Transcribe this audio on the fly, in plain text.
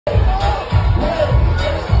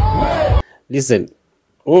Listen,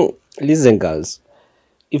 listen, girls.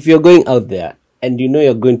 If you're going out there and you know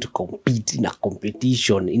you're going to compete in a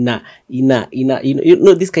competition, you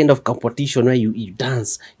know this kind of competition where you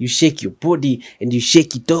dance, you shake your body and you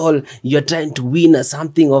shake it all, you're trying to win or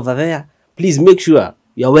something over there, please make sure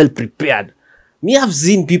you're well prepared. Me, I've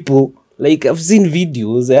seen people, like I've seen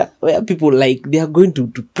videos where people like they are going to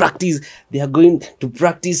practice, they are going to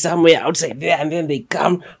practice somewhere outside there, and then they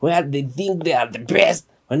come where they think they are the best.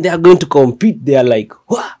 When they are going to compete, they are like,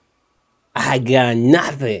 what? I got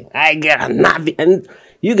nothing. I got nothing. And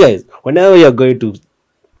you guys, whenever you're going to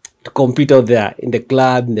compete out there in the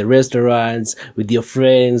club, in the restaurants, with your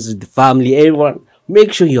friends, with the family, everyone,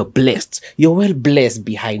 make sure you're blessed. You're well blessed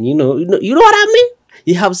behind, you know what I mean?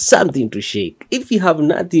 You have something to shake. If you have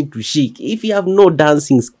nothing to shake, if you have no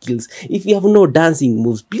dancing skills, if you have no dancing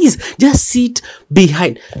moves, please just sit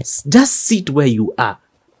behind. Just sit where you are.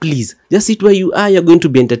 Please, just sit where you are. You're going to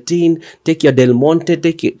be entertained. Take your Del Monte,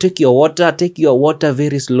 take your water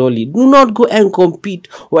very slowly. Do not go and compete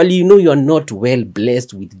while you know you're not well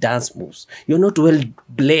blessed with dance moves. You're not well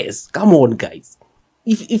blessed. Come on, guys.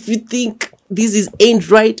 If you think this ain't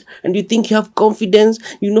right and you think you have confidence,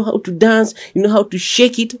 you know how to dance, you know how to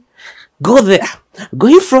shake it, go there. Go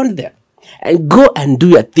in front there and go and do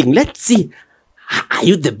your thing. Let's see. Are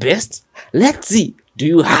you the best? Let's see. Do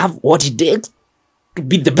you have what it takes to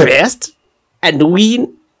be the best and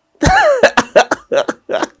win?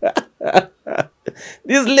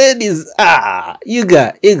 These ladies, you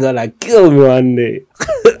gonna kill me one day.